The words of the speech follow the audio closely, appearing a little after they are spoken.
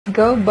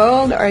Go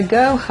bold or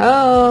go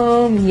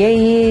home.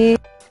 Yay!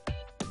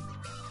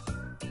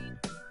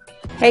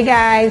 Hey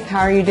guys, how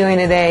are you doing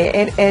today?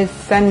 It is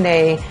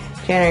Sunday,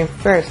 January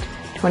 1st,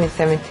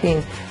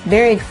 2017.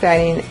 Very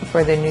exciting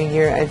for the new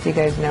year. As you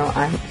guys know,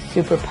 I'm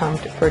super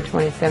pumped for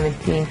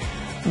 2017.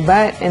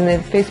 But in the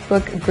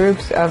Facebook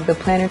groups of the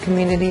planner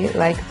community,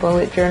 like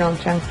Bullet Journal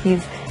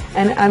Junkies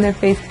and other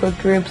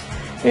Facebook groups,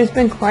 there's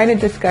been quite a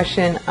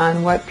discussion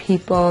on what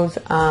people's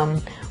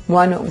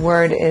one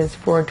word is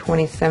for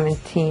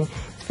 2017.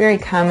 It's very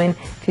common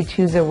to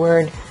choose a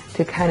word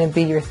to kind of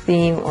be your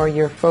theme or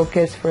your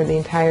focus for the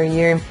entire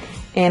year.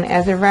 And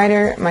as a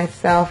writer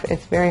myself,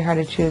 it's very hard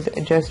to choose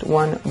just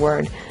one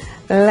word.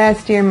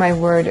 Last year, my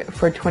word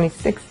for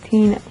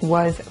 2016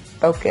 was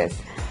focus.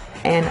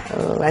 And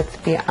let's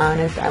be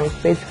honest, I was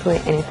basically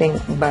anything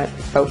but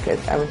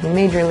focused. I was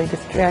majorly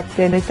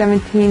distracted. In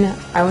 2017,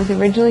 I was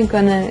originally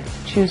going to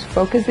choose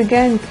focus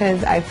again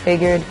because I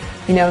figured,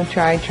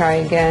 try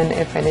again.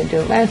 If I didn't do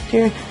it last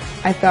year,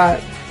 I thought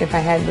if I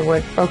had the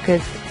word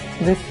focus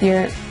this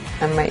year,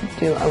 I might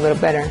do a little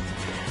better.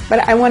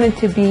 But I wanted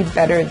to be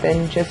better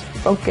than just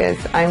focus.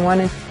 I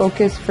wanted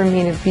focus for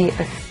me to be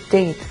a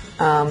state.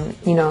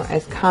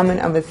 As common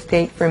of a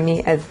state for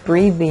me as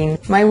breathing.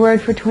 My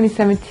word for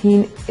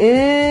 2017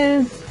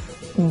 is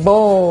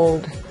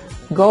bold.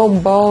 Go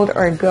bold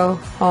or go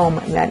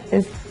home. That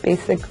is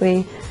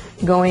basically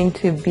going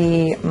to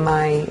be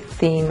my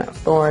theme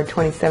for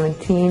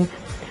 2017.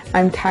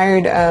 I'm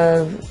tired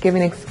of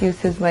giving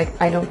excuses like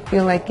I don't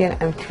feel like it,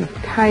 I'm too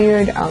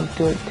tired, I'll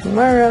do it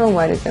tomorrow,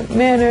 why does it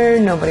matter,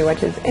 nobody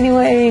watches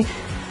anyway,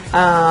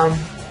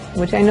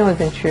 which I know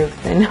isn't true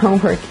because I know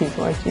Worky's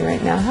watching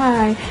right now,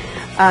 hi.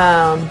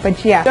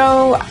 But yeah,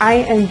 so I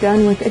am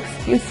done with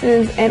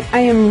excuses and I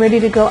am ready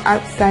to go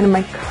outside of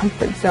my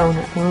comfort zone.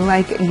 I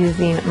like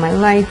using my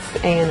lights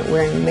and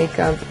wearing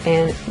makeup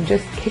and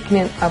just kicking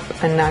it up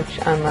a notch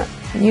on my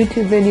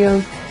YouTube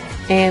videos.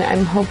 And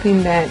I'm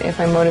hoping that if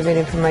I'm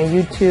motivated for my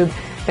YouTube,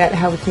 that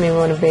helps me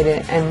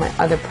motivated and my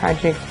other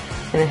projects,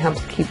 and it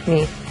helps keep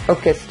me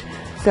focused.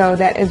 So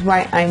that is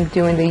why I'm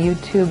doing the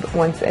YouTube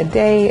once a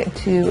day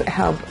to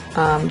help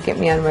get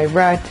me out of my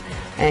rut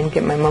and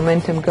get my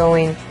momentum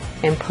going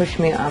and push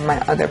me on my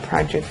other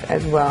projects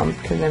as well,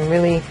 because I'm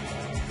really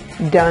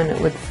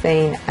done with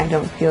saying I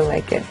don't feel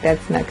like it.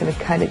 That's not going to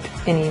cut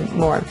it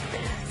anymore.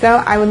 So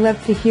I would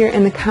love to hear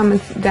in the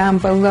comments down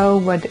below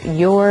what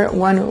your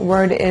one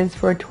word is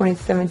for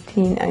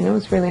 2017. I know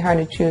it's really hard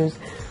to choose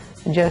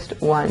just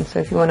one. So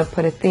if you want to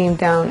put a theme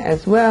down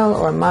as well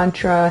or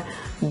mantra,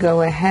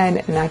 go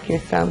ahead, knock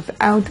yourselves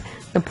out.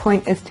 The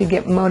point is to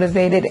get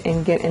motivated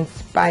and get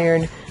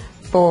inspired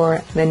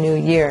for the new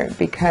year,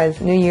 because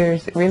New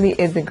Year's really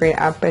is a great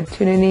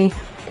opportunity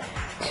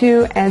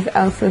to, as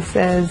Elsa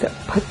says,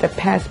 put the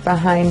past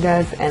behind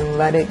us and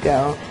let it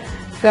go.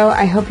 So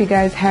I hope you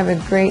guys have a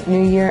great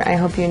New Year. I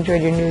hope you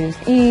enjoyed your New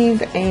Year's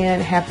Eve,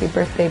 and happy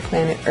birthday,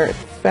 Planet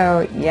Earth.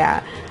 So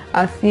yeah,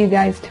 I'll see you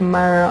guys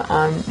tomorrow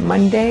on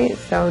Monday.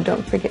 So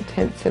don't forget to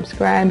hit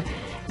subscribe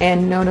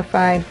and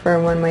notified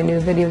for when my new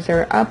videos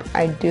are up.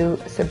 I do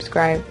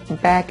subscribe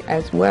back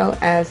as well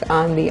as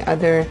on the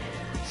other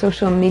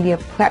social media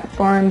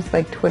platforms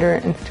like Twitter,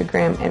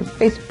 Instagram, and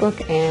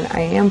Facebook. And I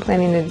am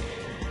planning to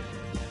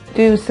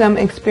do some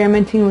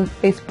experimenting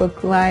with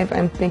Facebook Live.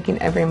 I'm thinking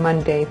every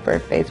Monday for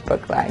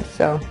Facebook Live.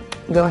 So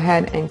go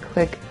ahead and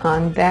click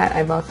on that.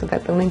 I've also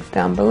got the links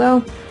down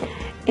below.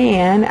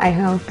 And I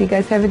hope you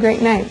guys have a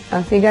great night.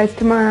 I'll see you guys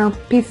tomorrow.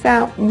 Peace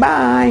out.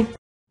 Bye.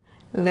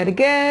 Let it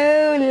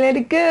go. Let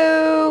it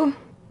go.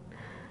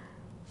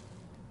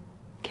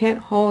 Can't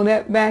hold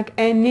it back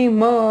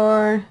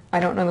anymore. I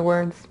don't know the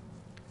words.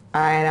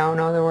 I don't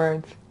know the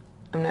words.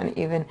 I'm not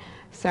even.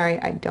 Sorry,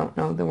 I don't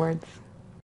know the words.